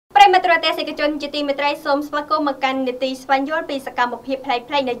ទស្សនិកជនជាទីមេត្រីសូមស្វាគមន៍មកកាន់នីតិស្វែងយល់ពីសកម្មភាពផ្សេ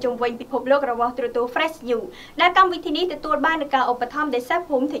ងៗនៅជុំវិញពិភពលោករបស់ទូរទស្សន៍ Fresh You ដែលកម្មវិធីនេះទទួលបាននូវការឧបត្ថម្ភដោយសារ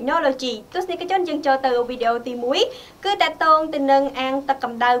ភូមិ Technology ទស្សនិកជនយើងចូលទៅវីដេអូទី1គឺតាក់ទងទៅនឹងអាងទឹកក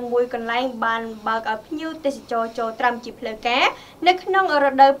ម្ដៅមួយកន្លែងបានបើកឲ្យភ្ញៀវទេសចរចូលត្រាំជាផ្លូវការនៅក្នុងរ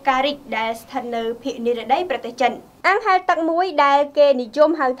ដូវផ្ការីកដែលស្ថិតនៅភាគនិរតីប្រទេសចិនអាងហែលទឹកមួយដែលគេនិយម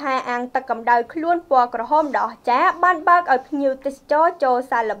ហៅថាអាងទឹកកម្ដៅខ្លួនពណ៌ក្រហមដ៏អស្ចារ្យបានបើកឲ្យភ្ញៀវទេសចរចូល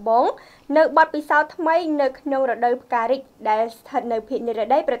សាកល្បងនៅបទពិសោធន៍ថ្មីនៅក្នុងរដូវផ្ការីកដែលស្ថិតនៅភាគនិរ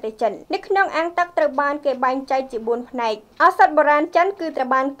តីប្រទេសចិននៅក្នុងអាងទឹកត្រូវបានគេបែងចែកជា4ផ្នែកឱសថបុរាណចិនគឺត្រូវ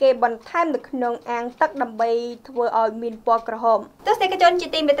បានគេបន្ថែមនៅក្នុងអាងទឹកដើម្បីធ្វើឲ្យមានពណ៌ក្រហមទស្សនិកជនជា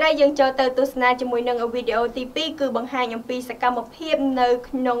ទីមេត្រីយើងចូលទៅទស្សនាជាមួយនឹងវីដេអូទី2គឺបង្ហាញអំពីសកម្មភាពនៅ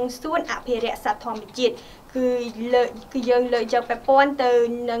ក្នុងសួនអភិរក្សសត្វធម្មជាតិគឺយើងលើកយកពាក់ព័ន្ធទៅ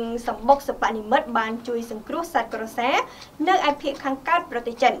នឹងសម្បុកសិប្បនិម្មិតបានជួយសង្គ្រោះសត្វក្រសានៅឯភាគខាងកើតប្រ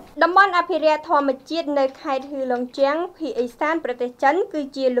ទេសចិនតំបន់អភិរក្សធម្មជាតិនៅខេត្តហ៊ឺឡុងជៀងភាគឦសានប្រទេសចិនគឺ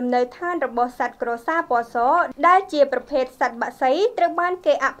ជាលំនៅឋានរបស់សត្វក្រសាពណ៌សដែលជាប្រភេទសត្វបក្សីត្រូវបាន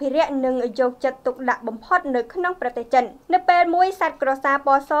គេអភិរក្សនិងយកចិត្តទុកដាក់បំផុតនៅក្នុងប្រទេសចិននៅពេលមួយសត្វក្រសាព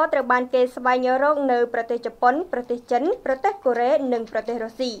ណ៌សត្រូវបានគេស្វែងរកនៅប្រទេសជប៉ុនប្រទេសចិនប្រទេសកូរ៉េនិងប្រទេសរុ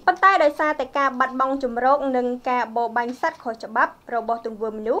ស្ស៊ីប៉ុន្តែដោយសារតែការបាត់បង់ជម្រកនិងការបរបាញ់សត្វខុសច្បាប់របស់ទង្វើ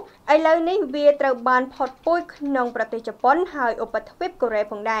មនុស្សឥឡូវនេះវាត្រូវបានផុតពូជក្នុងប្រទេសជប៉ុនហើយឧបទ្វីបកូរ៉េ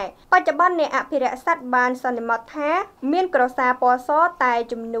ផងដែរបច្ចុប្បន្នអ្នកអភិរក្សសត្វបានសន្មតថាមានក្រសាពណ៌សតែ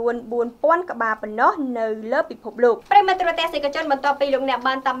ចំនួន 4000 ក្បាលប៉ុណ្ណោះនៅលើពិភពលោកប្រិមត្តទស្សនិកជនបន្ទាប់ពីលោកអ្នក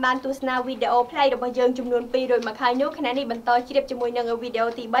បានតាមដានទស្សនាវីដេអូផ្លេរបស់យើងចំនួន2រួចមកហើយនោះខណៈនេះបន្តជ្រាបជាមួយនឹងវីដេ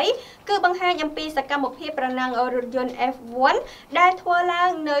អូទី3គឺបង្ហាញអំពីសកម្មភាពប្រណាំងរថយន្ត F1 ដែលធ្វើឡើង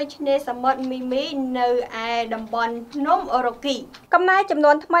នៅឆ្នេរសមុទ្រមីមីនៅឯតំបន់ភ្នំអូរ៉ូគីកំណែចំ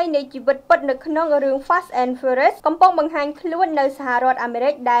នួនថ្មីនៃជីវិតពិតនៅក្នុងរឿង Fast and Furious កំពុងបង្ហាញខ្លួននៅសហរដ្ឋអាមេរិ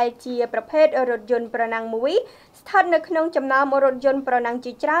កដែលជាប្រភេទរថយន្តប្រណាំងមួយស្ថិតនៅក្នុងចំណោមរថយន្តប្រណាំង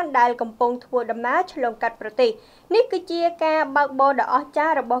ជាច្រើនដែលកំពុងធ្វើដំណើរឆ្លងកាត់ប្រទេសនេះគឺជាការបើកបរដ៏អស្ចា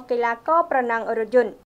រ្យរបស់កីឡាករប្រណាំងរថយន្ត